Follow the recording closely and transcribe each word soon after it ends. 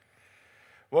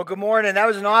Well, good morning. That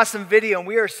was an awesome video, and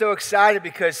we are so excited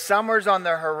because summer's on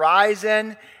the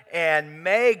horizon, and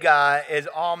Mega is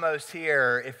almost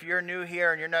here. If you're new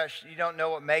here and you don't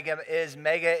know what Mega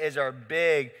is our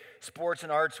big sports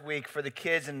and arts week for the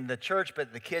kids in the church,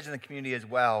 but the kids in the community as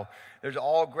well. There's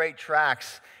all great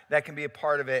tracks that can be a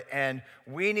part of it, and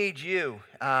we need you.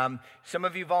 Some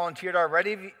of you volunteered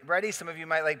already. Some of you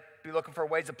might be looking for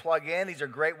ways to plug in. These are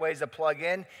great ways to plug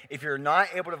in. If you're not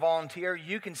able to volunteer,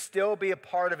 you can still be a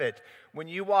part of it. When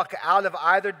you walk out of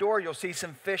either door, you'll see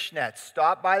some fishnets.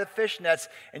 Stop by the fishnets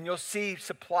and you'll see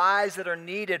supplies that are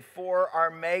needed for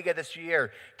our Mega this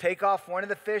year. Take off one of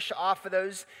the fish off of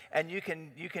those, and you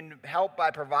can help by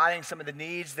providing some of the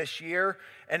needs this year.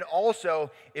 And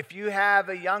also, if you have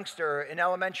a youngster in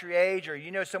elementary age or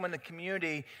you know someone in the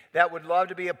community that would love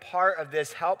to be a part of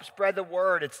this, help spread the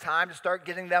word. It's time to start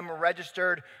getting them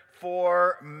registered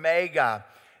for Mega.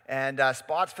 And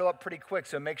spots fill up pretty quick,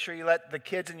 so make sure you let the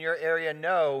kids in your area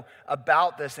know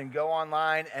about this and go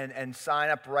online and sign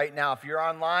up right now. If you're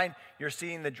online, you're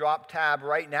seeing the drop tab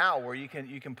right now where you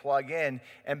can plug in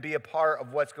and be a part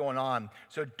of what's going on.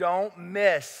 So don't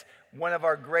miss one of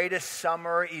our greatest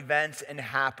summer events and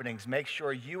happenings. Make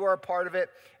sure you are a part of it,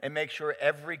 and make sure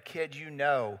every kid you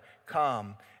know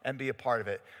come and be a part of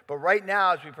it. But right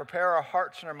now, as we prepare our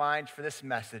hearts and our minds for this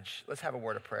message, let's have a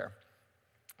word of prayer.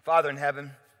 Father in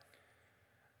heaven,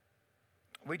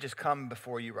 we just come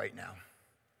before you right now,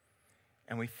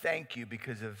 and we thank you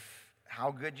because of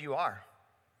how good you are.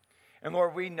 And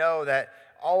Lord, we know that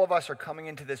all of us are coming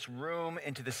into this room,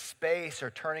 into this space, or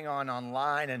turning on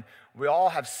online, and we all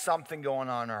have something going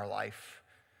on in our life.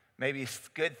 Maybe it's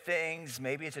good things,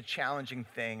 maybe it's a challenging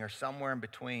thing, or somewhere in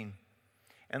between.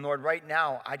 And Lord, right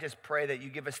now, I just pray that you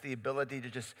give us the ability to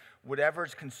just,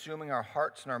 whatever's consuming our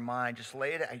hearts and our mind, just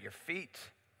lay it at your feet.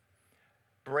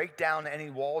 Break down any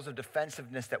walls of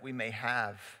defensiveness that we may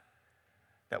have,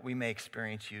 that we may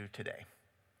experience you today.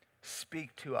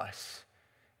 Speak to us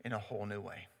in a whole new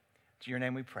way. To your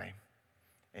name we pray.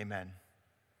 Amen.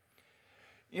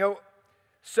 You know,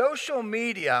 social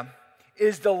media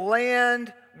is the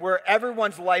land where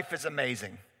everyone's life is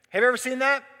amazing. Have you ever seen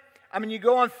that? I mean, you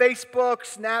go on Facebook,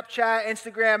 Snapchat,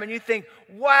 Instagram, and you think,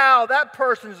 wow, that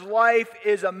person's life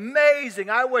is amazing.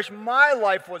 I wish my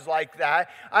life was like that.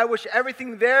 I wish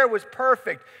everything there was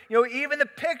perfect. You know, even the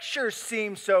pictures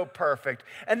seem so perfect.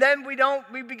 And then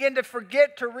we begin to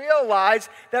forget to realize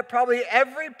that probably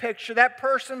every picture that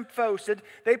person posted,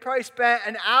 they probably spent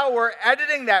an hour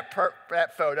editing that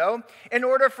photo in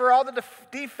order for all the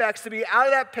defects to be out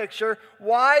of that picture.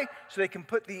 Why? So they can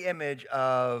put the image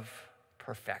of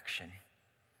perfection.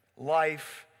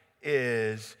 Life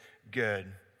is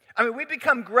good. I mean, we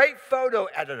become great photo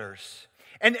editors,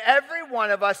 and every one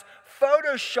of us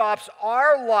photoshops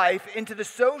our life into the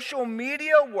social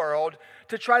media world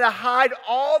to try to hide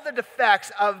all the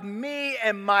defects of me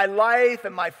and my life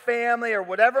and my family or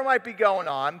whatever might be going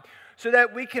on, so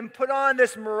that we can put on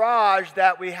this mirage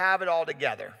that we have it all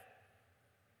together.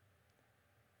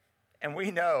 And we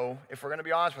know, if we're going to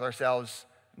be honest with ourselves,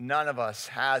 none of us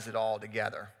has it all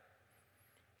together.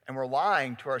 And we're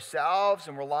lying to ourselves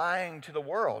and we're lying to the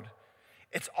world.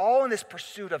 It's all in this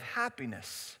pursuit of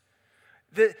happiness.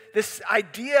 This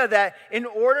idea that in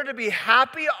order to be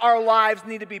happy, our lives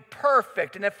need to be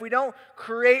perfect. And if we don't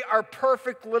create our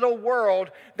perfect little world,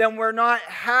 then we're not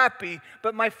happy.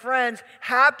 But my friends,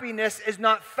 happiness is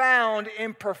not found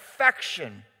in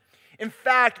perfection. In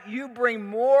fact, you bring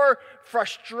more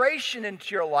frustration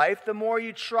into your life the more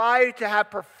you try to have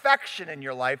perfection in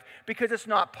your life, because it's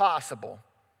not possible.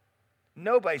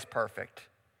 Nobody's perfect.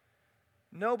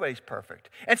 Nobody's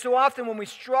perfect. And so often when we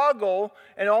struggle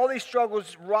and all these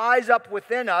struggles rise up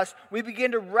within us, we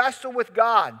begin to wrestle with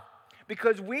God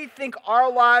because we think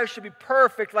our lives should be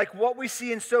perfect like what we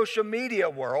see in social media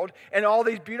world and all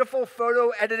these beautiful photo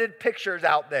edited pictures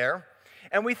out there.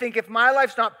 And we think if my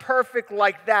life's not perfect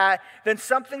like that, then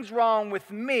something's wrong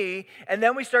with me. And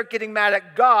then we start getting mad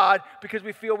at God because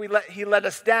we feel He let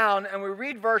us down. And we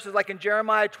read verses like in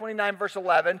Jeremiah 29, verse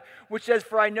 11, which says,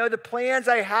 "For I know the plans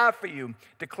I have for you,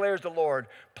 declares the Lord.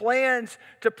 Plans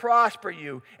to prosper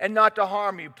you and not to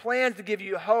harm you. Plans to give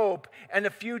you hope and a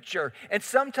future." And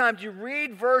sometimes you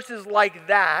read verses like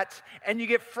that and you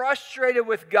get frustrated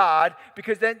with God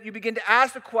because then you begin to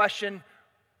ask the question,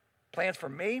 plans for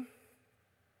me?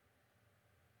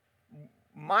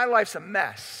 My life's a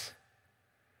mess.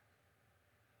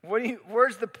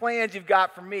 Where's the plans you've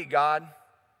got for me, God?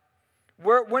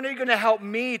 When are you going to help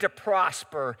me to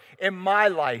prosper in my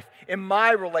life, in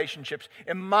my relationships,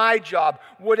 in my job,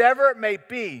 whatever it may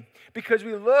be? Because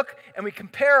we look and we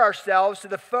compare ourselves to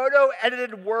the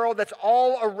photo-edited world that's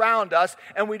all around us,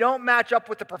 and we don't match up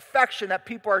with the perfection that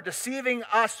people are deceiving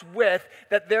us with,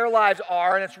 that their lives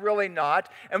are, and it's really not.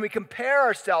 And we compare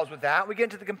ourselves with that. We get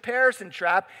into the comparison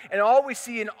trap, and all we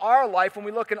see in our life, when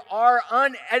we look in our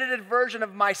unedited version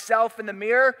of myself in the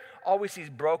mirror, all we see is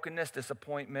brokenness,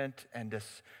 disappointment, and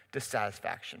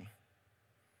dissatisfaction.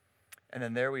 And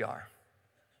then there we are.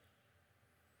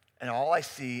 And all I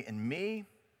see in me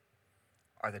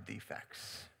are the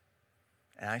defects.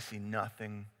 And I see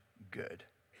nothing good.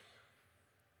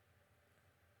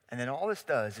 And then all this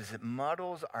does is it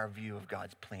muddles our view of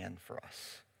God's plan for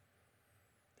us.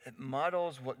 It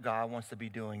muddles what God wants to be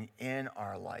doing in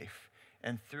our life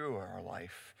and through our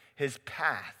life, his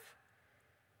path,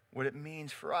 what it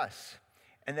means for us.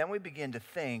 And then we begin to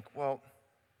think, well,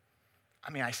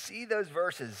 I see those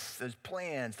verses, those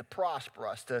plans to prosper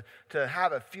us, to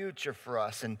have a future for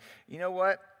us. And you know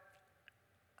what?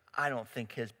 I don't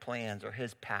think his plans or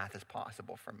his path is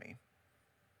possible for me.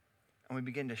 And we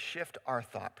begin to shift our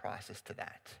thought process to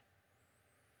that.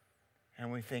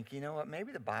 And we think, you know what,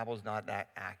 maybe the Bible's not that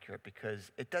accurate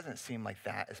because it doesn't seem like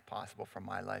that is possible for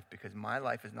my life because my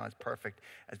life is not as perfect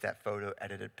as that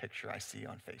photo-edited picture I see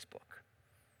on Facebook.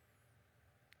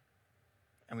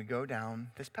 And we go down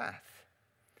this path.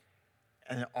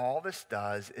 And all this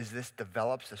does is this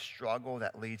develops a struggle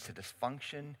that leads to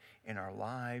dysfunction in our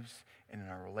lives, and in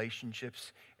our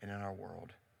relationships, and in our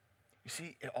world. You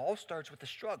see, it all starts with a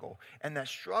struggle. And that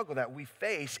struggle that we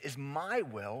face is my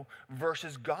will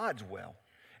versus God's will.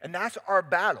 And that's our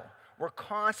battle. We're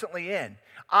constantly in.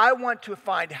 I want to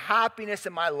find happiness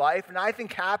in my life, and I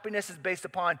think happiness is based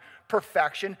upon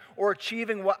perfection or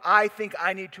achieving what I think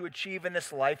I need to achieve in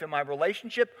this life, in my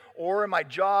relationship or in my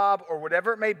job or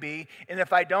whatever it may be. And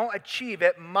if I don't achieve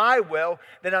it, my will,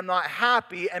 then I'm not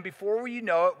happy. And before you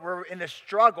know it, we're in this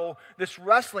struggle, this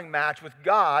wrestling match with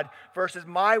God versus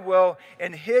my will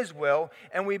and his will.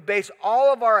 And we base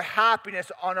all of our happiness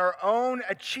on our own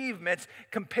achievements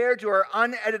compared to our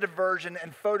unedited version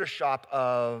and Photoshop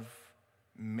of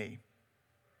me.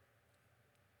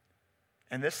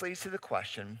 And this leads to the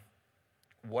question,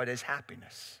 what is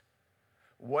happiness?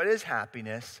 What is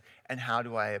happiness and how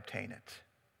do I obtain it?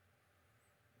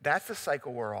 That's the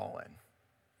cycle we're all in.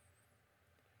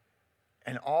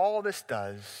 And all this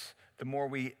does, the more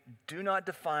we do not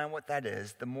define what that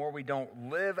is, the more we don't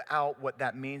live out what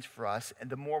that means for us, and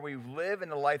the more we live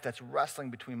in a life that's wrestling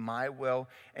between my will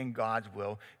and God's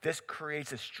will, this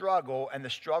creates a struggle, and the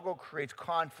struggle creates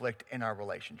conflict in our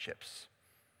relationships.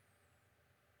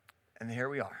 And here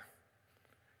we are.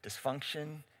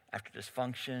 Dysfunction after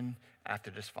dysfunction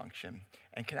after dysfunction.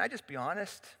 And can I just be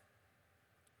honest?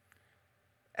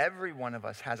 Every one of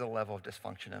us has a level of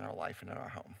dysfunction in our life and in our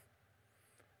home.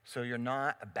 So you're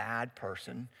not a bad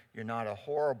person. You're not a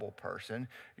horrible person.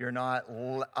 You're not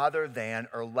other than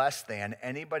or less than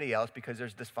anybody else because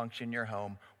there's dysfunction in your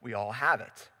home. We all have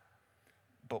it.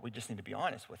 But we just need to be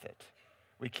honest with it.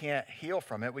 We can't heal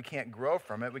from it. We can't grow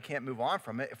from it. We can't move on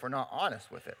from it if we're not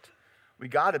honest with it. We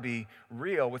got to be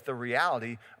real with the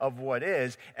reality of what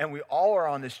is, and we all are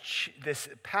on this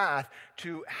path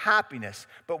to happiness,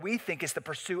 but we think it's the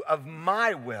pursuit of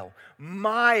my will,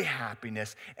 my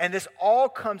happiness, and this all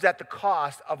comes at the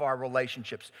cost of our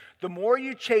relationships. The more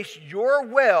you chase your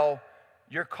will,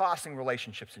 you're costing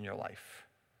relationships in your life.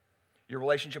 Your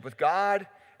relationship with God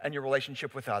and your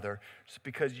relationship with others,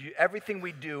 because everything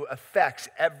we do affects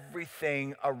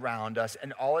everything around us,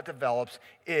 and all it develops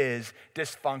is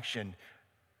dysfunction.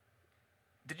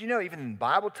 Did you know even in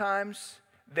Bible times,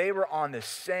 they were on the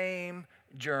same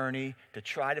journey to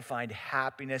try to find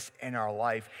happiness in our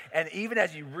life. And even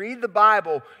as you read the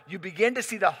Bible, you begin to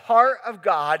see the heart of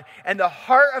God, and the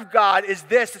heart of God is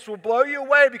this. This will blow you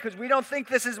away because we don't think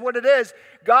this is what it is.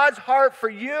 God's heart for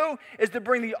you is to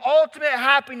bring the ultimate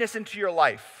happiness into your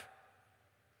life.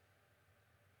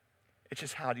 It's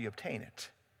just, how do you obtain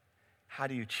it? How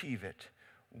do you achieve it?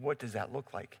 What does that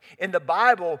look like? In the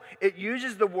Bible, it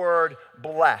uses the word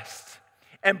blessed.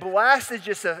 And blessed is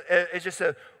just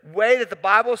a way that the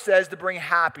Bible says to bring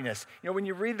happiness. You know, when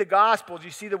you read the Gospels,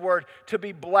 you see the word to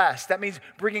be blessed. That means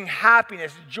bringing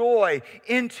happiness, joy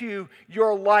into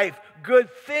your life, good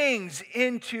things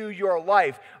into your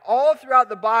life. All throughout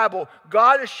the Bible,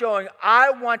 God is showing,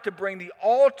 I want to bring the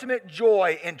ultimate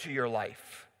joy into your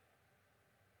life.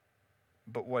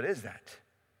 But what is that?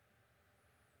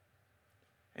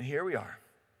 And here we are.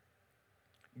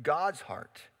 God's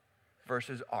heart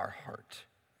versus our heart.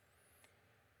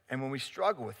 And when we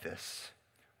struggle with this,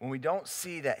 when we don't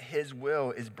see that his will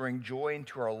is bring joy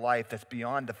into our life that's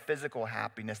beyond the physical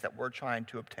happiness that we're trying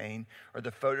to obtain or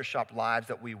the Photoshop lives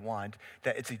that we want,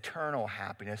 that it's eternal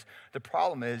happiness, the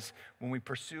problem is when we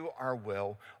pursue our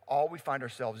will, all we find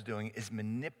ourselves doing is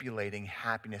manipulating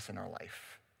happiness in our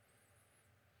life.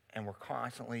 And we're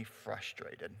constantly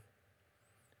frustrated.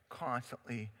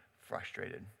 Constantly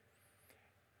frustrated.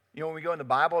 You know, when we go in the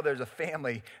Bible, there's a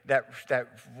family that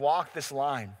walked this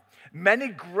line. Many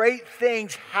great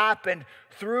things happened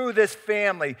through this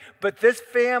family, but this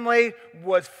family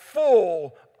was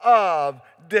full of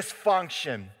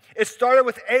dysfunction. It started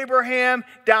with Abraham,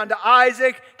 down to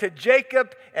Isaac, to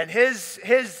Jacob, and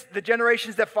the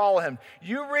generations that follow him.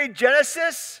 You read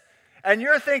Genesis, and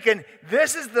you're thinking,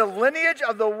 this is the lineage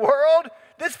of the world?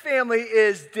 This family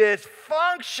is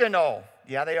dysfunctional.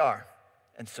 Yeah, they are.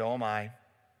 And so am I.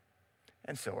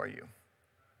 And so are you.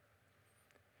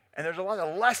 And there's a lot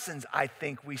of lessons I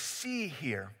think we see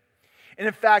here. And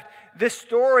in fact, this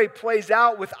story plays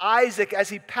out with Isaac as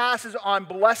he passes on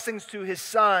blessings to his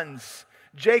sons,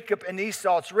 Jacob and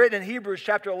Esau. It's written in Hebrews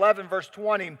chapter 11, verse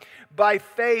 20. By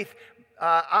faith,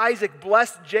 Isaac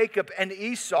blessed Jacob and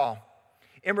Esau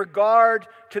in regard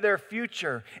to their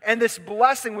future. And this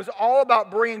blessing was all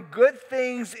about bringing good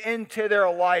things into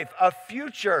their life, a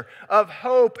future of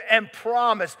hope and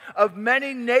promise of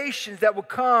many nations that will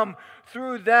come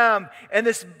through them. And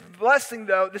this blessing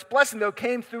though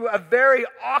came through a very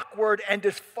awkward and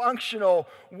dysfunctional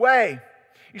way.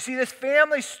 You see, this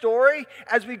family story,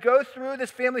 as we go through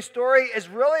this family story, is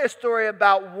really a story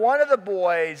about one of the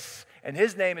boys, and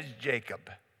his name is Jacob.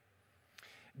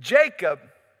 Jacob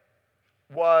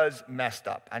was messed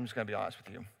up. I'm just going to be honest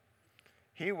with you.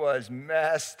 He was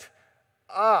messed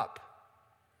up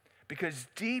because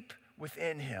deep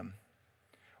within him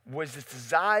was this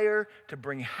desire to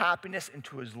bring happiness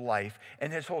into his life.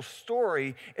 And his whole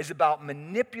story is about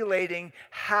manipulating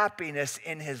happiness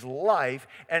in his life.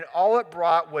 And all it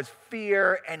brought was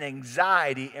fear and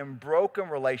anxiety and broken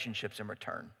relationships in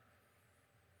return.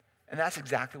 And that's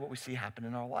exactly what we see happen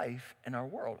in our life, in our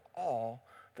world, all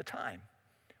the time.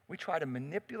 We try to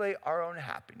manipulate our own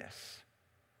happiness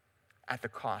at the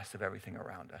cost of everything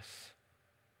around us.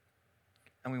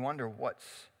 And we wonder what's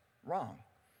wrong.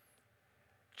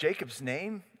 Jacob's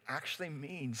name actually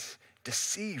means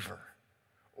deceiver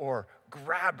or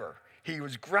grabber. He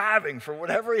was grabbing for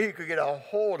whatever he could get a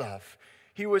hold of.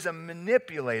 He was a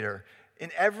manipulator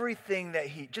in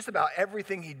just about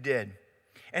everything he did.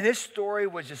 And his story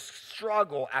was just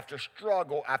struggle after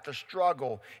struggle after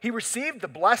struggle. He received the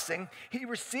blessing. He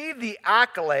received the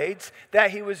accolades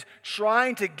that he was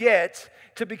trying to get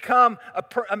to become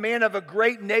a man of a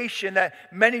great nation, that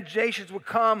many nations would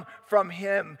come from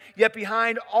him. Yet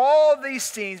behind all these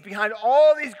scenes, behind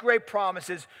all these great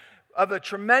promises of a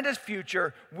tremendous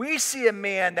future, we see a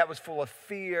man that was full of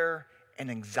fear and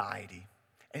anxiety.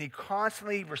 And he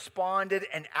constantly responded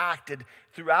and acted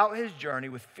throughout his journey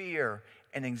with fear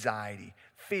and anxiety.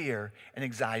 Fear and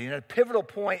anxiety. And at a pivotal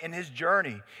point in his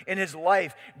journey, in his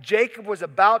life, Jacob was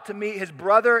about to meet his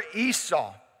brother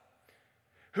Esau,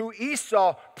 who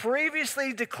Esau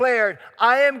previously declared,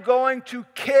 I am going to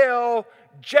kill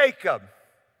Jacob.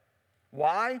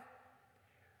 Why?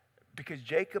 Because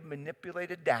Jacob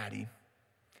manipulated daddy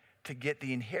to get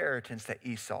the inheritance that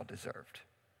Esau deserved.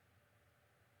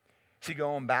 See,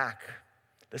 going back,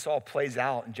 this all plays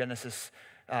out in Genesis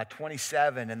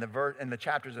 27 and the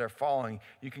chapters that are following.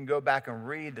 You can go back and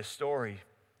read the story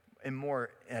in more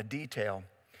detail.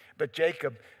 But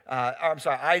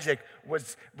Isaac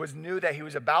knew that he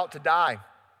was about to die.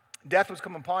 Death was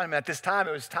coming upon him. At this time,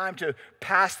 it was time to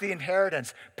pass the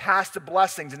inheritance, pass the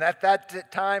blessings. And at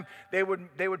that time, they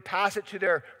would pass it to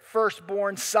their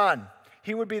firstborn son.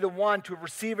 He would be the one to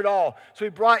receive it all. So he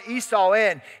brought Esau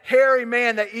in, hairy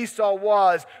man that Esau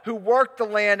was, who worked the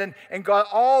land and got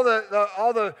all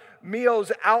the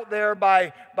meals out there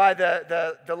by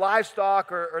the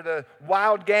livestock or the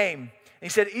wild game. And he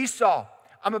said, Esau,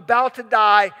 I'm about to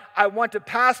die. I want to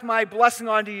pass my blessing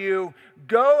on to you.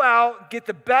 Go out, get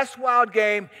the best wild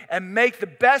game, and make the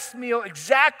best meal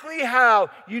exactly how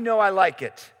you know I like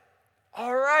it.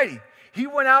 All righty. He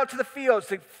went out to the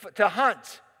fields to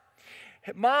hunt.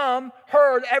 Mom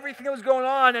heard everything that was going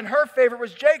on, and her favorite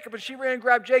was Jacob, and she ran and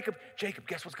grabbed Jacob. Jacob,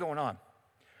 guess what's going on?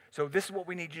 So this is what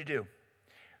we need you to do.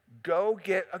 Go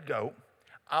get a goat.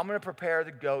 I'm going to prepare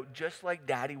the goat just like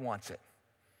Daddy wants it,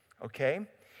 okay?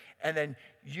 And then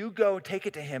you go take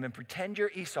it to him and pretend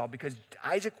you're Esau, because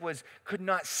Isaac could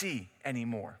not see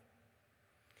anymore.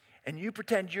 And you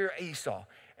pretend you're Esau.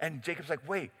 And Jacob's like,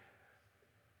 wait,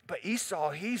 but Esau,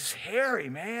 he's hairy,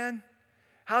 man.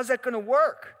 How's that going to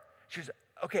work? She says,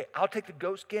 okay, I'll take the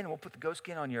goat skin and we'll put the goat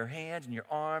skin on your hands and your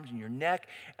arms and your neck.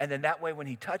 And then that way when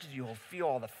he touches you, he'll feel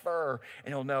all the fur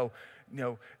and he'll know,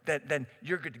 that then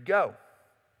you're good to go.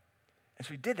 And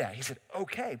so he did that. He said,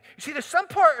 okay. You see, there's some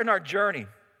part in our journey,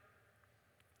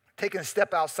 taking a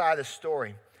step outside the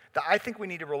story, that I think we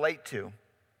need to relate to.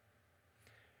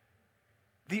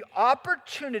 The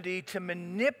opportunity to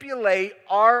manipulate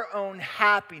our own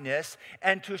happiness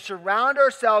and to surround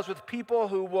ourselves with people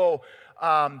who will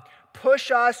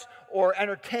push us or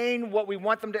entertain what we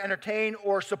want them to entertain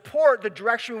or support the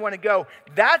direction we want to go,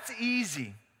 that's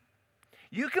easy.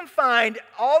 You can find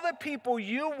all the people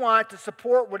you want to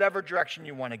support whatever direction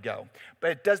you want to go,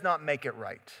 but it does not make it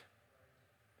right.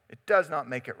 It does not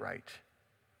make it right.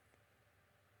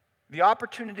 The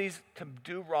opportunities to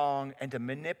do wrong and to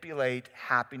manipulate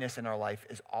happiness in our life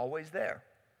is always there.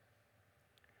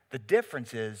 The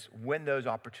difference is when those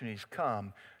opportunities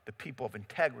come, the people of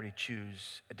integrity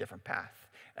choose a different path.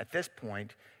 At this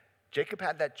point, Jacob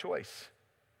had that choice.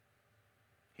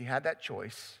 He had that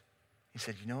choice. He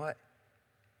said, you know what?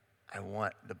 I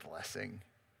want the blessing.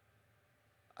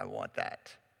 I want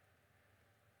that.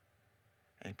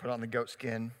 And he put on the goat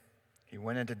skin. He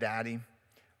went into daddy,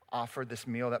 offered this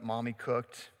meal that mommy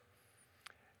cooked.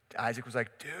 Isaac was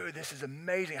like, dude, this is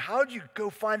amazing. How'd you go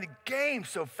find the game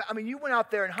so fast? I mean, you went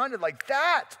out there and hunted like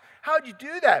that. How'd you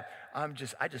do that? I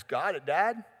just got it,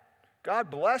 Dad. God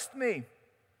blessed me.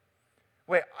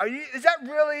 Wait, is that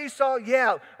really Esau?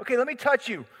 Yeah. Okay, let me touch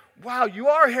you. Wow, you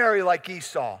are hairy like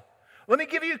Esau. Let me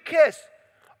give you a kiss.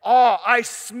 Oh, I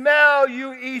smell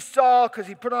you, Esau, because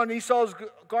he put on Esau's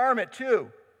garment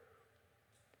too.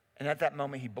 And at that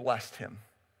moment, he blessed him.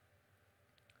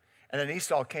 And then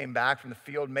Esau came back from the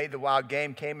field, made the wild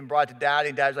game, came and brought it to Daddy.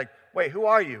 And Daddy's like, wait, who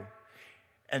are you?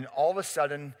 And all of a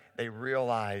sudden, they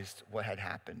realized what had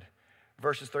happened.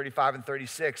 Verses 35 and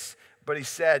 36, but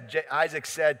Isaac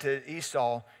said to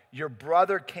Esau, your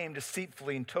brother came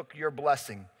deceitfully and took your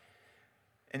blessing.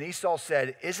 And Esau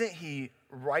said, isn't he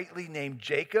rightly named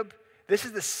Jacob? This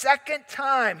is the second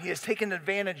time he has taken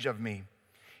advantage of me.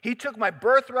 He took my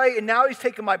birthright, and now he's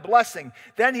taken my blessing.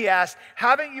 Then he asked,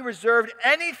 haven't you reserved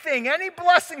anything, any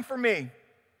blessing for me?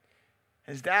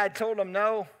 His dad told him,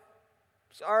 no,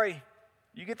 sorry,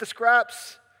 you get the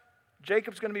scraps.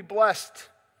 Jacob's going to be blessed.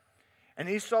 And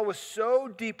Esau was so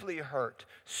deeply hurt,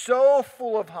 so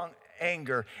full of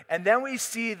anger. And then we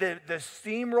see the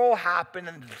steamroll happen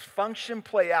and the dysfunction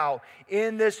play out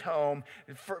in this home.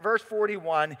 Verse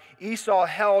 41, Esau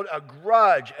held a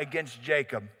grudge against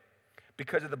Jacob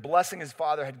because of the blessing his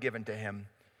father had given to him.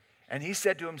 And he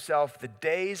said to himself, the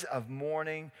days of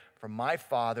mourning for my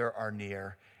father are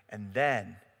near, and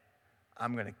then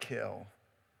I'm going to kill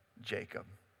Jacob.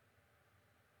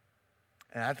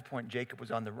 And at the point, Jacob was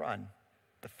on the run.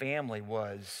 The family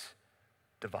was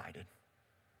divided.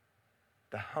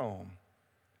 The home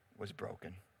was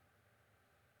broken.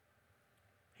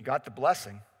 He got the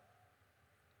blessing,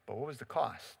 but what was the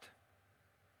cost?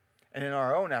 And in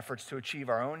our own efforts to achieve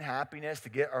our own happiness, to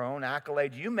get our own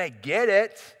accolade, you may get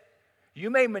it. You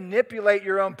may manipulate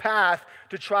your own path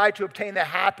to try to obtain the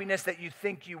happiness that you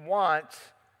think you want,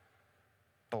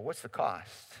 but what's the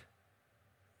cost?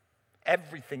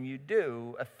 Everything you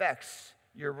do affects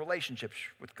your relationships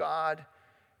with God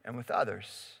and with others.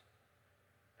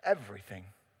 Everything.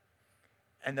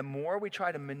 And the more we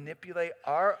try to manipulate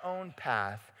our own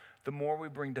path, the more we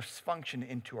bring dysfunction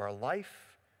into our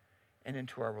life and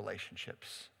into our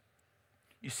relationships.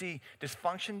 You see,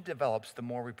 dysfunction develops the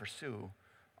more we pursue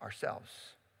ourselves.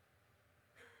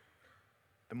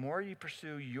 The more you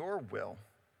pursue your will,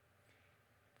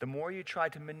 the more you try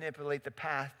to manipulate the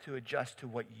path to adjust to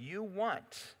what you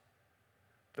want,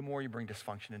 the more you bring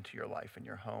dysfunction into your life and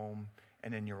your home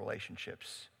and in your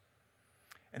relationships.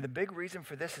 And the big reason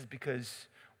for this is because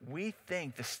we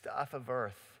think the stuff of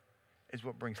earth is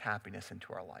what brings happiness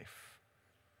into our life.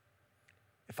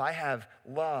 If I have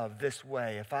love this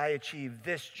way, if I achieve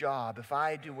this job, if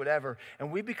I do whatever,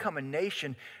 and we become a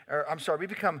nation, we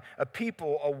become a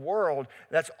people, a world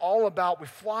that's all about, we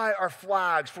fly our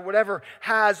flags for whatever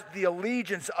has the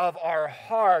allegiance of our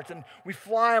heart, and we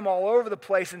fly them all over the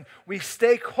place, and we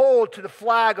stake hold to the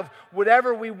flag of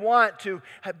whatever we want to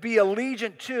be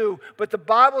allegiant to. But the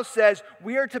Bible says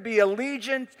we are to be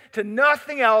allegiant to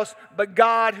nothing else but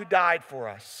God who died for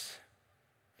us.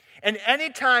 And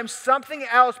anytime something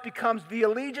else becomes the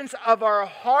allegiance of our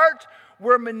heart,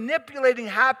 we're manipulating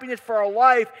happiness for our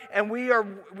life, and we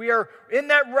are in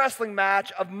that wrestling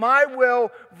match of my will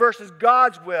versus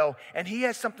God's will, and He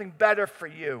has something better for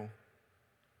you.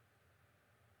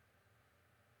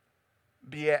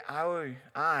 Be it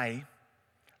I,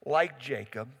 like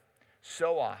Jacob,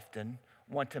 so often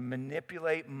want to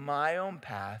manipulate my own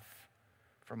path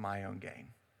for my own gain.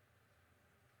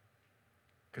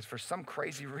 Because for some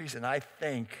crazy reason, I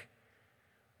think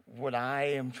what I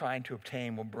am trying to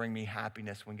obtain will bring me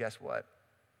happiness, when guess what?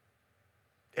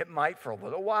 It might for a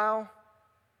little while,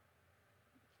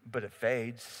 but it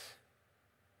fades.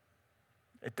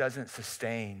 It doesn't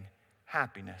sustain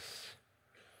happiness.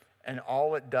 And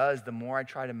all it does, the more I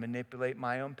try to manipulate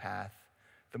my own path,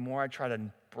 the more I try to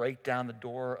break down the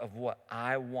door of what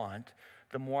I want,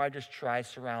 the more I just try to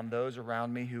surround those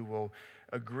around me who will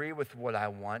agree with what I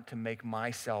want to make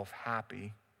myself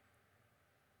happy,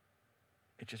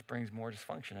 it just brings more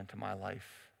dysfunction into my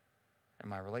life and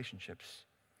my relationships.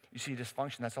 You see,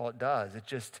 dysfunction, that's all it does. It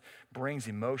just brings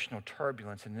emotional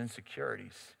turbulence and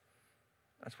insecurities.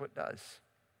 That's what it does.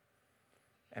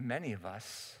 And many of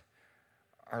us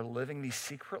are living these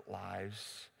secret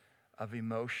lives of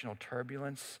emotional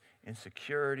turbulence,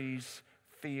 insecurities,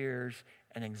 fears,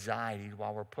 and anxiety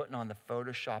while we're putting on the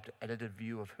photoshopped, edited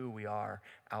view of who we are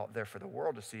out there for the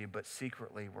world to see, but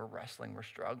secretly we're wrestling, we're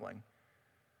struggling.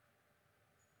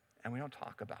 And we don't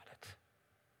talk about it.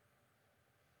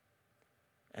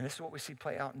 And this is what we see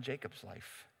play out in Jacob's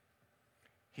life.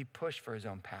 He pushed for his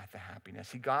own path to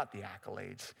happiness. He got the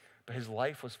accolades, but his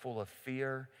life was full of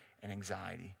fear and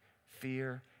anxiety.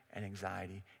 Fear and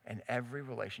anxiety. And every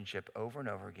relationship over and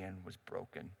over again was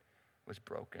broken, was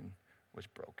broken, was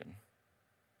broken.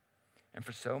 And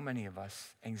for so many of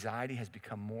us, anxiety has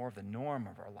become more of the norm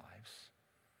of our lives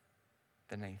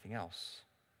than anything else.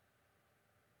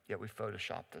 Yet we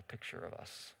photoshopped a picture of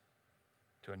us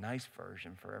to a nice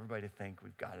version for everybody to think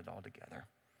we've got it all together.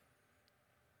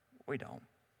 We don't.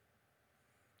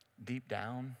 Deep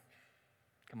down,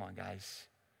 come on guys,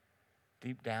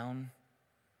 deep down,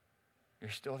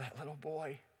 you're still that little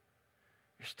boy.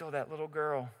 You're still that little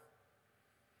girl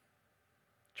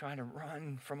trying to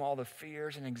run from all the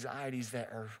fears and anxieties that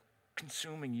are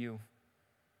consuming you.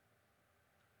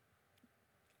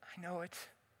 I know it.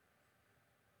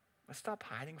 Let's stop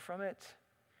hiding from it.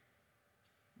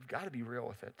 You've got to be real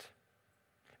with it.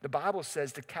 The Bible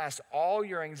says to cast all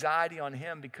your anxiety on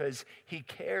him because he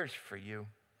cares for you.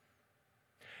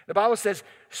 The Bible says,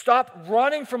 stop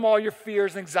running from all your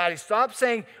fears and anxiety. Stop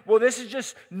saying, well, this is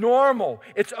just normal.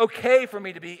 It's okay for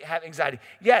me to have anxiety.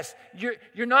 Yes, you're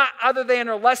not other than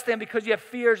or less than because you have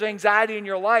fears or anxiety in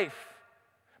your life.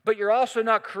 But you're also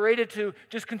not created to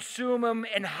just consume them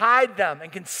and hide them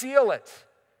and conceal it.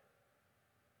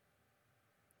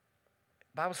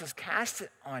 The Bible says, cast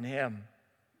it on him.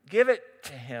 Give it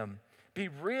to him. Be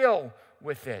real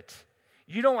with it.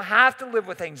 You don't have to live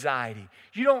with anxiety.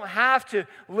 You don't have to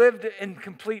live in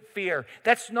complete fear.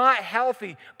 That's not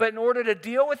healthy. But in order to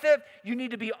deal with it, you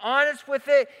need to be honest with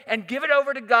it and give it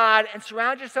over to God and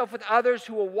surround yourself with others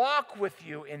who will walk with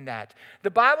you in that.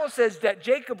 The Bible says that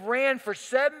Jacob ran for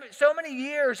so many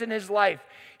years in his life.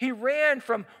 He ran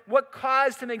from what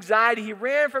caused him anxiety. He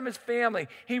ran from his family.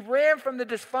 He ran from the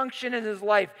dysfunction in his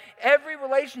life. Every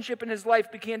relationship in his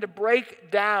life began to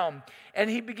break down. And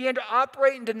he began to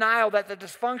operate in denial that the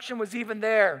dysfunction was even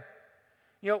there.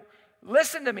 You know,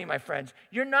 listen to me, my friends.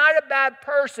 You're not a bad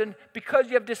person because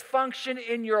you have dysfunction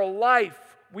in your life.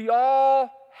 We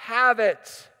all have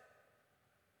it.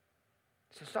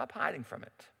 So stop hiding from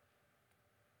it.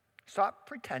 Stop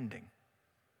pretending.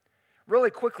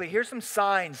 Really quickly, here's some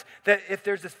signs that if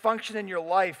there's dysfunction in your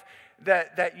life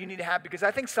that you need to have, because I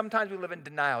think sometimes we live in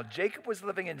denial. Jacob was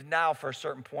living in denial for a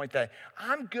certain point that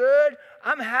I'm good,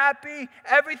 I'm happy,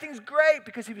 everything's great,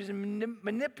 because he was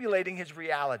manipulating his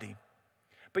reality.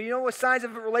 But you know what signs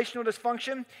of relational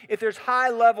dysfunction? If there's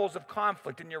high levels of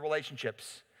conflict in your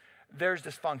relationships, there's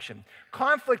dysfunction.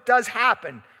 Conflict does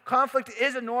happen. Conflict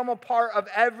is a normal part of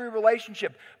every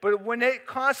relationship. But when it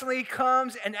constantly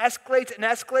comes and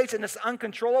escalates and it's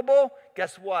uncontrollable,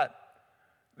 guess what?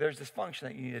 There's dysfunction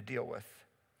that you need to deal with.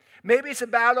 Maybe it's a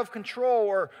battle of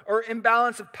control or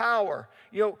imbalance of power.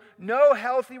 You know, no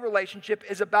healthy relationship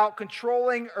is about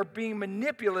controlling or being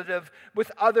manipulative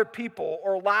with other people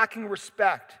or lacking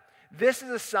respect. This is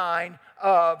a sign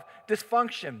of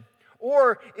dysfunction.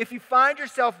 Or if you find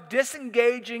yourself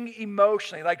disengaging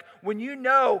emotionally, like when you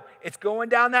know it's going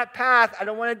down that path, I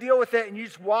don't want to deal with it, and you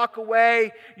just walk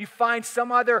away, you find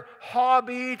some other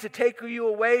hobby to take you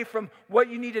away from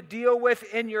what you need to deal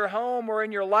with in your home or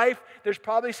in your life, there's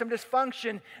probably some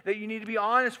dysfunction that you need to be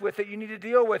honest with, that you need to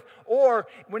deal with. Or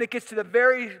when it gets to the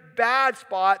very bad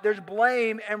spot, there's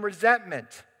blame and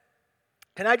resentment.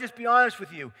 Can I just be honest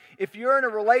with you? If you're in a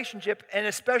relationship, and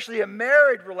especially a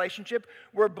married relationship,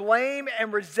 where blame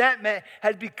and resentment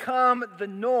has become the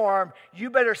norm, you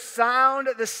better sound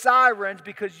the sirens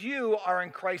because you are in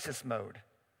crisis mode.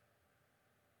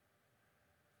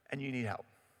 and you need help.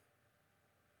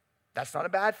 That's not a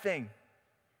bad thing,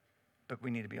 but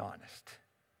we need to be honest.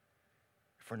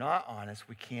 If we're not honest,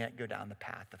 we can't go down the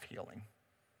path of healing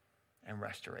and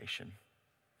restoration.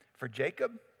 For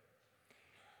Jacob,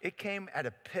 it came at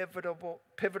a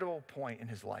pivotal point in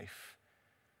his life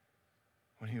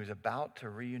when he was about to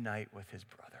reunite with his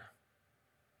brother.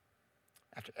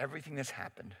 After everything that's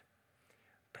happened,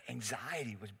 but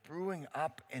anxiety was brewing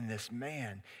up in this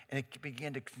man, and it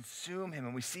began to consume him.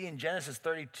 And we see in Genesis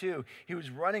 32, he was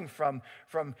running from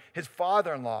his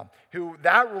father-in-law, who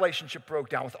that relationship broke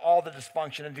down with all the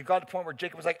dysfunction. And it got to the point where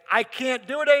Jacob was like, I can't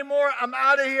do it anymore. I'm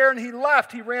out of here. And he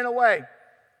left. He ran away.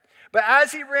 But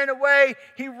as he ran away,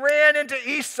 he ran into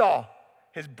Esau,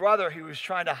 his brother he was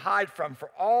trying to hide from for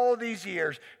all these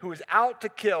years, who was out to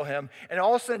kill him. And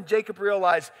all of a sudden, Jacob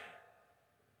realized,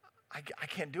 I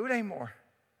can't do it anymore.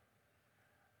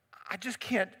 I just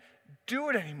can't do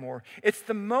it anymore. It's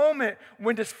the moment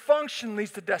when dysfunction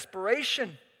leads to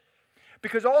desperation.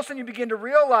 Because all of a sudden you begin to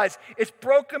realize it's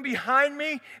broken behind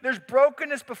me, there's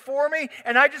brokenness before me,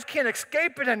 and I just can't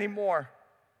escape it anymore.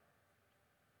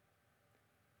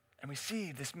 And we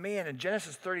see this man in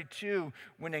Genesis 32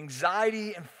 when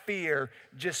anxiety and fear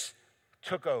just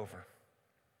took over.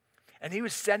 And he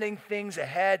was sending things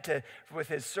ahead with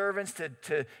his servants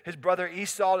to his brother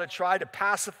Esau to try to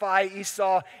pacify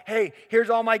Esau. Hey, here's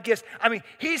all my gifts. I mean,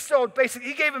 he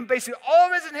gave him basically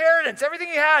all of his inheritance, everything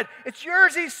he had. It's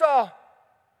yours, Esau.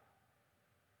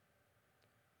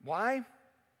 Why?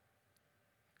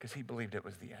 Because he believed it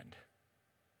was the end.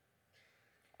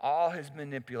 All his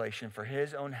manipulation for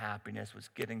his own happiness was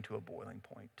getting to a boiling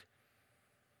point.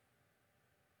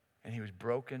 And he was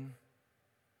broken,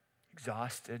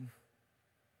 exhausted,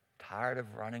 tired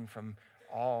of running from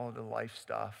all the life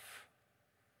stuff,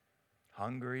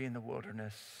 hungry in the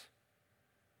wilderness,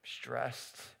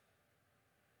 stressed.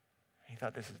 He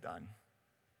thought, this is done.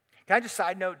 Can I just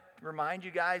side note remind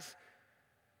you guys?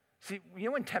 See, you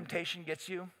know when temptation gets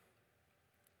you?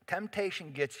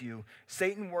 Temptation gets you.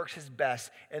 Satan works his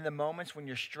best in the moments when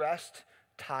you're stressed,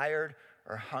 tired,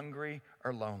 or hungry,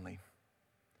 or lonely.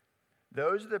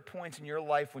 Those are the points in your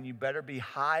life when you better be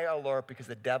high alert because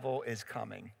the devil is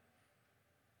coming.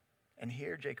 And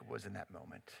here Jacob was in that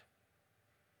moment.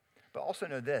 But also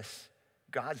know this,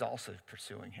 God's also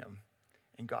pursuing him.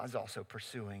 And God's also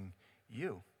pursuing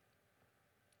you.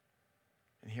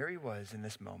 And here he was in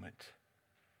this moment.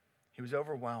 He was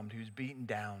overwhelmed. He was beaten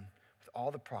down with all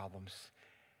the problems.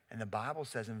 And the Bible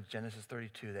says in Genesis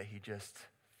 32 that he just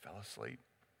fell asleep.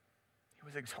 He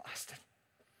was exhausted.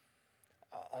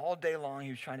 All day long, he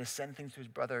was trying to send things to his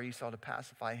brother Esau to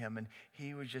pacify him, and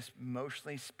he was just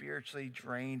emotionally, spiritually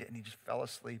drained, and he just fell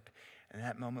asleep. And in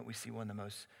that moment, we see one of the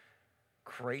most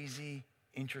crazy,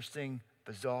 interesting,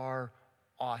 bizarre,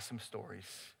 awesome stories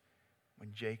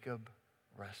when Jacob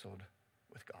wrestled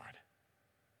with God.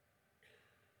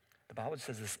 The Bible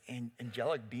says this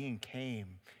angelic being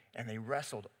came, and they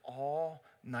wrestled all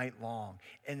night long,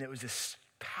 and it was this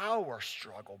power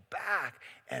struggle back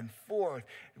and forth.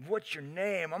 What's your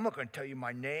name? I'm not going to tell you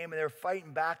my name. And they're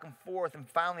fighting back and forth. And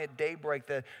finally at daybreak,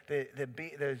 the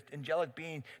angelic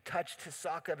being touched his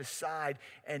sock of his side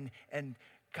and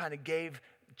kind of gave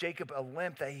Jacob a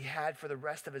limp that he had for the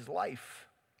rest of his life.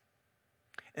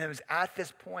 And it was at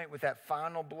this point with that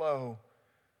final blow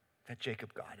that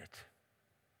Jacob got it.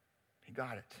 He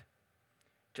got it.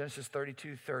 Genesis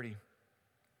 32:30.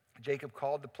 Jacob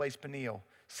called the place Peniel,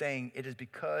 saying, it is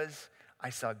because I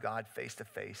saw God face to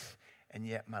face, and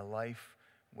yet my life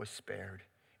was spared.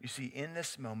 You see, in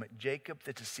this moment, Jacob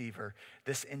the deceiver,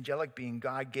 this angelic being,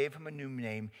 God gave him a new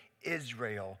name,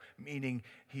 Israel, meaning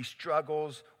he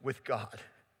struggles with God.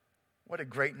 What a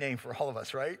great name for all of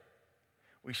us, right?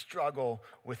 We struggle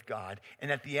with God.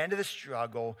 And at the end of the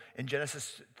struggle, in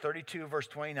Genesis 32, verse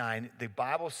 29, the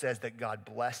Bible says that God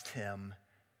blessed him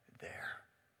there.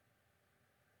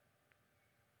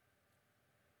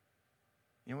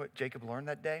 You know what Jacob learned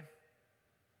that day?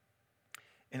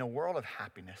 In a world of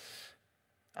happiness,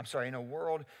 in a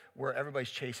world where everybody's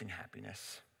chasing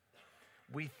happiness,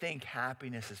 we think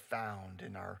happiness is found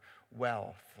in our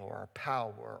wealth or our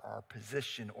power, our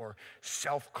position, or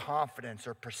self-confidence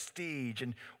or prestige,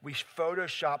 and we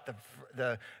Photoshop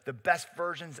the best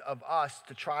versions of us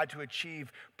to try to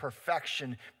achieve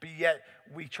perfection, but yet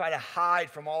we try to hide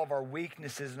from all of our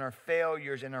weaknesses and our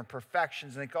failures and our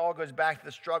perfections, and it all goes back to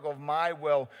the struggle of my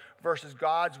will versus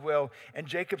God's will. And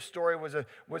Jacob's story was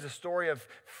a story of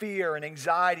fear and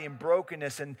anxiety and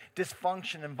brokenness and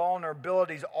dysfunction and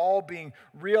vulnerabilities all being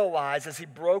realized as he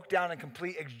broke down in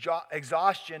complete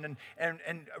exhaustion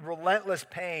and relentless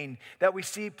pain that we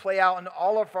see play out in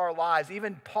all of our lives.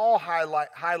 Even Paul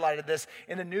highlighted this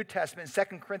in the New Testament. In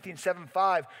 2 Corinthians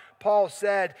 7:5, Paul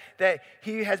said that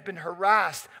he has been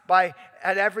harassed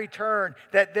at every turn,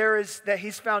 that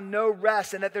he's found no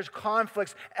rest, and that there's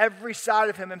conflicts every side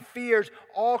of him and fears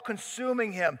all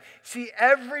consuming him. See,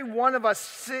 every one of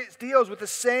us deals with the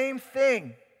same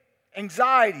thing: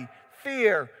 anxiety,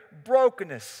 fear,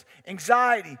 brokenness.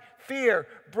 Anxiety, fear,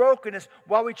 brokenness,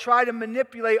 while we try to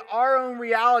manipulate our own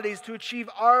realities to achieve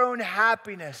our own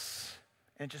happiness.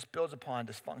 And it just builds upon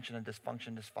dysfunction and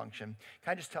dysfunction. Can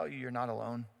I just tell you, you're not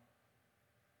alone?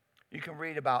 You can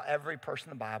read about every person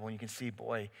in the Bible and you can see,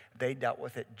 boy, they dealt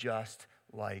with it just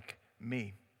like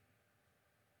me.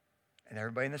 And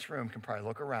everybody in this room can probably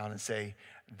look around and say,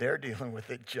 they're dealing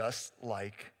with it just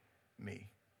like me.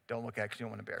 Don't look at it because you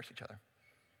don't want to embarrass each other.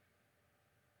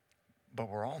 But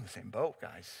we're all in the same boat,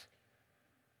 guys.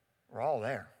 We're all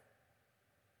there.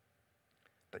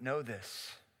 But know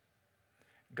this: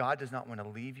 God does not want to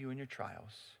leave you in your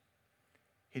trials.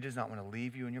 He does not want to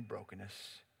leave you in your brokenness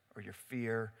or your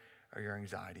fear or your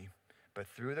anxiety. But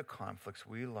through the conflicts,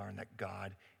 we learn that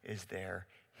God is there.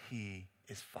 He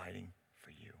is fighting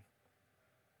for you,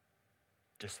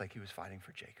 just like he was fighting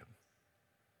for Jacob.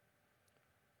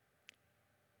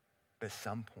 But at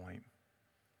some point,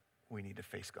 we need to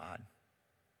face God.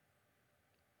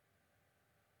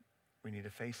 We need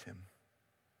to face him.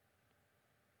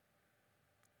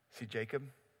 See, Jacob,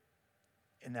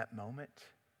 in that moment,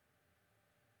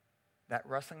 that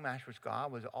wrestling match with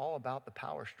God was all about the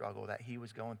power struggle that he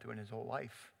was going through in his whole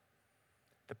life.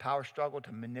 The power struggle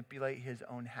to manipulate his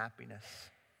own happiness,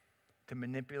 to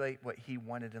manipulate what he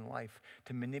wanted in life,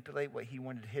 to manipulate what he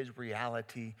wanted his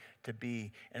reality to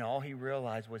be. And all he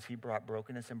realized was he brought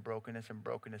brokenness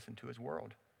into his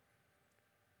world.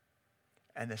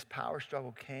 And this power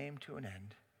struggle came to an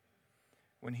end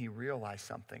when he realized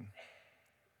something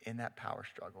in that power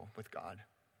struggle with God.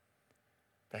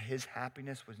 That his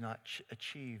happiness was not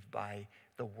achieved by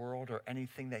the world or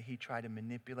anything that he tried to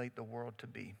manipulate the world to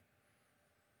be.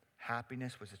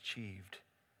 Happiness was achieved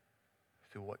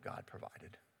through what God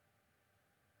provided.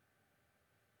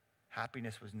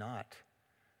 Happiness was not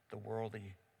the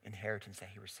worldly inheritance that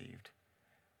he received.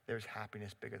 There's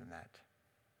happiness bigger than that.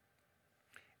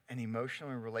 And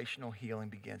emotional and relational healing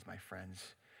begins, my friends,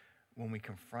 when we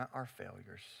confront our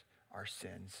failures, our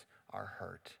sins, our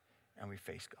hurt, and we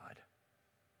face God.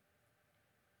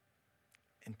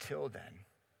 Until then,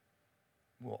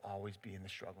 we'll always be in the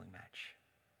struggling match.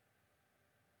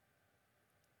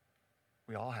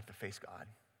 We all have to face God.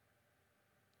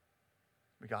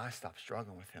 We got to stop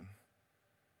struggling with him.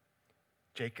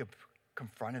 Jacob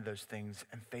confronted those things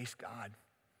and faced God.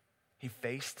 He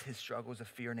faced his struggles of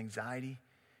fear and anxiety,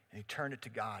 and he turned it to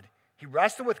God. He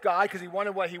wrestled with God because he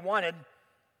wanted what he wanted,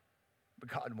 but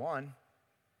God won.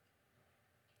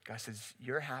 God says,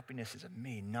 your happiness is of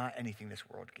me, not anything this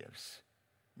world gives.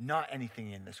 Not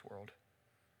anything in this world.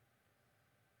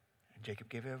 And Jacob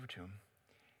gave it over to him.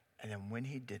 And then when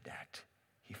he did that,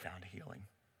 he found healing.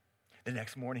 The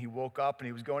next morning he woke up and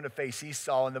he was going to face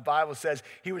Esau, and the Bible says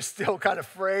he was still kind of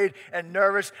afraid and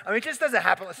nervous. I mean, it just doesn't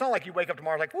happen. It's not like you wake up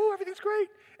tomorrow like, whoa, everything's great.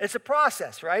 It's a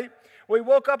process, right? Well, he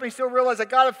woke up and he still realized, I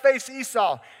got to face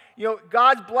Esau. You know,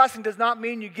 God's blessing does not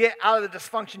mean you get out of the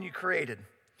dysfunction you created.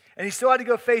 And he still had to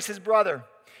go face his brother.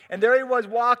 And there he was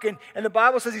walking, and the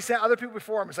Bible says he sent other people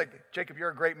before him. It's like, Jacob, you're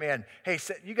a great man. Hey,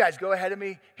 you guys go ahead of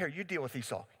me. Here, you deal with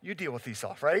Esau. You deal with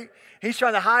Esau, right? He's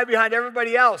trying to hide behind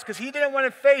everybody else because he didn't want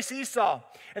to face Esau.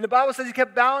 And the Bible says he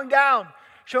kept bowing down,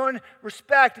 showing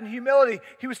respect and humility.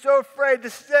 He was so afraid.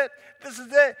 This is it. This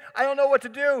is it. I don't know what to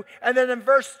do. And then in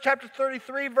chapter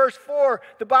 33, verse 4,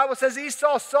 the Bible says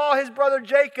Esau saw his brother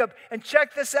Jacob. And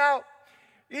check this out.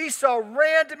 Esau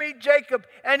ran to meet Jacob,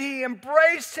 and he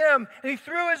embraced him, and he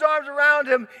threw his arms around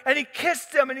him, and he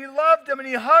kissed him, and he loved him, and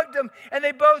he hugged him, and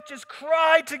they both just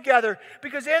cried together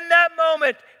because in that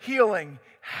moment, healing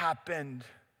happened.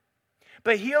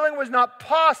 But healing was not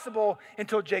possible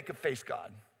until Jacob faced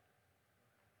God.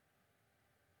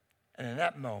 And in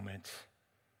that moment,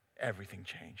 everything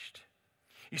changed.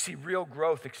 You see, real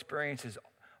growth experiences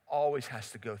always has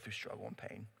to go through struggle and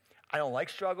pain. I don't like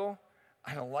struggle.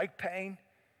 I don't like pain.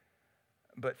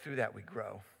 But through that, we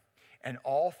grow. And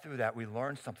all through that, we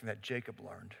learn something that Jacob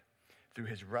learned through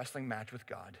his wrestling match with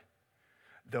God.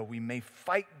 Though we may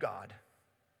fight God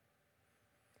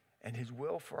and his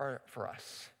will for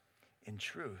us, in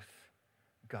truth,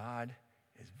 God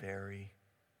is very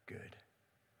good.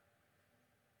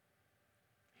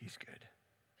 He's good.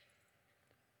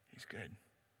 He's good.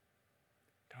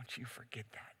 Don't you forget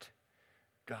that.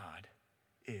 God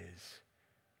is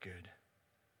good.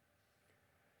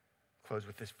 Close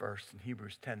with this verse in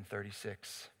Hebrews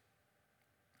 10:36.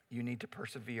 You need to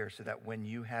persevere so that when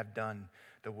you have done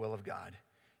the will of God,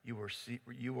 you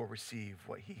will receive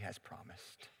what he has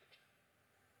promised.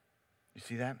 You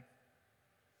see that?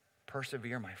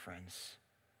 Persevere, my friends.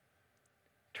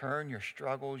 Turn your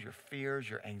struggles, your fears,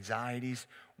 your anxieties,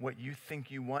 what you think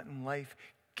you want in life,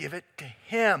 give it to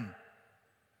him.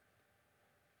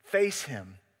 Face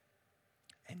him,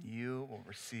 and you will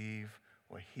receive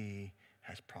what he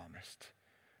has promised.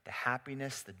 The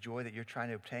happiness, the joy that you're trying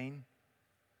to obtain,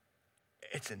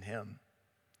 it's in him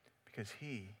because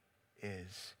he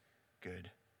is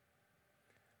good.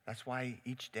 That's why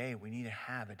each day we need to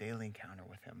have a daily encounter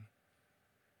with him.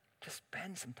 Just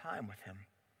spend some time with him.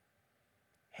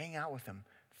 Hang out with him.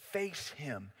 Face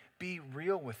him. Be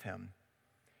real with him.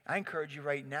 I encourage you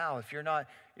right now, if you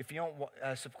don't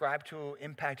subscribe to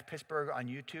Impact Pittsburgh on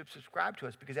YouTube, subscribe to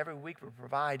us because every week we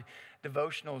provide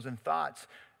devotionals and thoughts,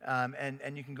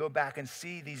 and you can go back and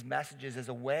see these messages as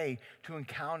a way to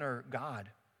encounter God.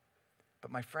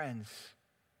 But my friends,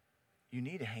 you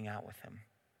need to hang out with him.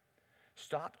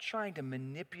 Stop trying to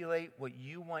manipulate what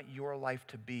you want your life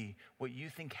to be, what you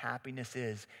think happiness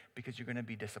is, because you're going to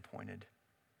be disappointed.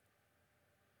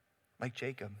 Like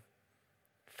Jacob,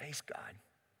 face God.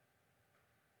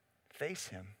 Face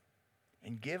him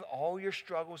and give all your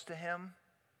struggles to him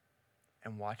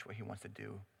and watch what he wants to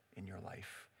do in your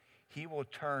life. He will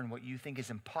turn what you think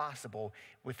is impossible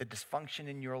with the dysfunction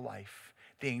in your life,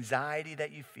 the anxiety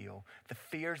that you feel, the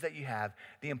fears that you have,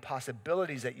 the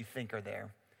impossibilities that you think are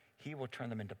there. He will turn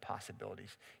them into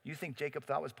possibilities. You think Jacob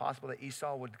thought it was possible that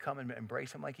Esau would come and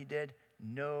embrace him like he did?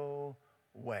 No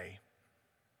way.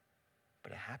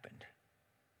 But it happened.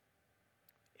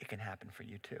 It can happen for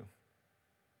you too.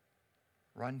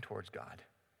 Run towards God,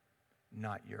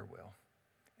 not your will,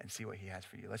 and see what he has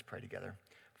for you. Let's pray together.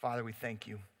 Father, we thank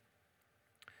you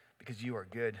because you are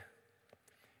good.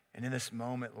 And in this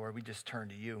moment, Lord, we just turn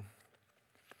to you.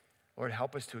 Lord,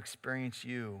 help us to experience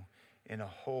you in a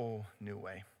whole new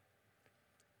way.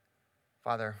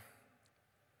 Father,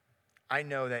 I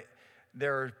know that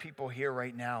there are people here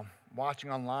right now,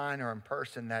 watching online or in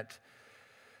person, that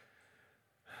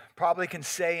probably can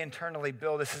say internally,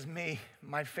 Bill, this is me,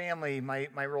 my family,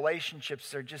 my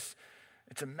relationships are just,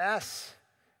 it's a mess.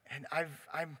 And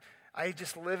I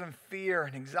just live in fear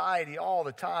and anxiety all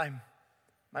the time.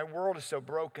 My world is so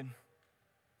broken.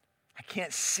 I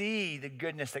can't see the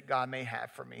goodness that God may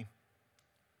have for me.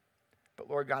 But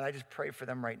Lord God, I just pray for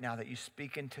them right now that you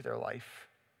speak into their life.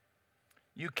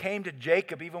 You came to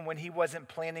Jacob even when he wasn't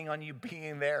planning on you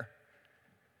being there.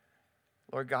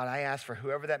 Lord God, I ask for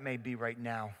whoever that may be right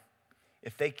now,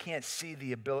 if they can't see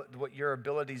what your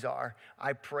abilities are,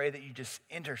 I pray that you just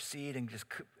intercede and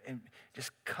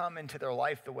just come into their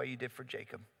life the way you did for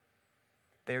Jacob.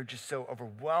 They are just so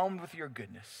overwhelmed with your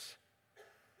goodness,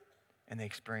 and they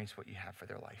experience what you have for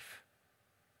their life.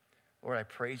 Lord, I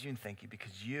praise you and thank you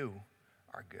because you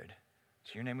are good.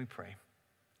 It's in your name we pray.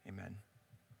 Amen.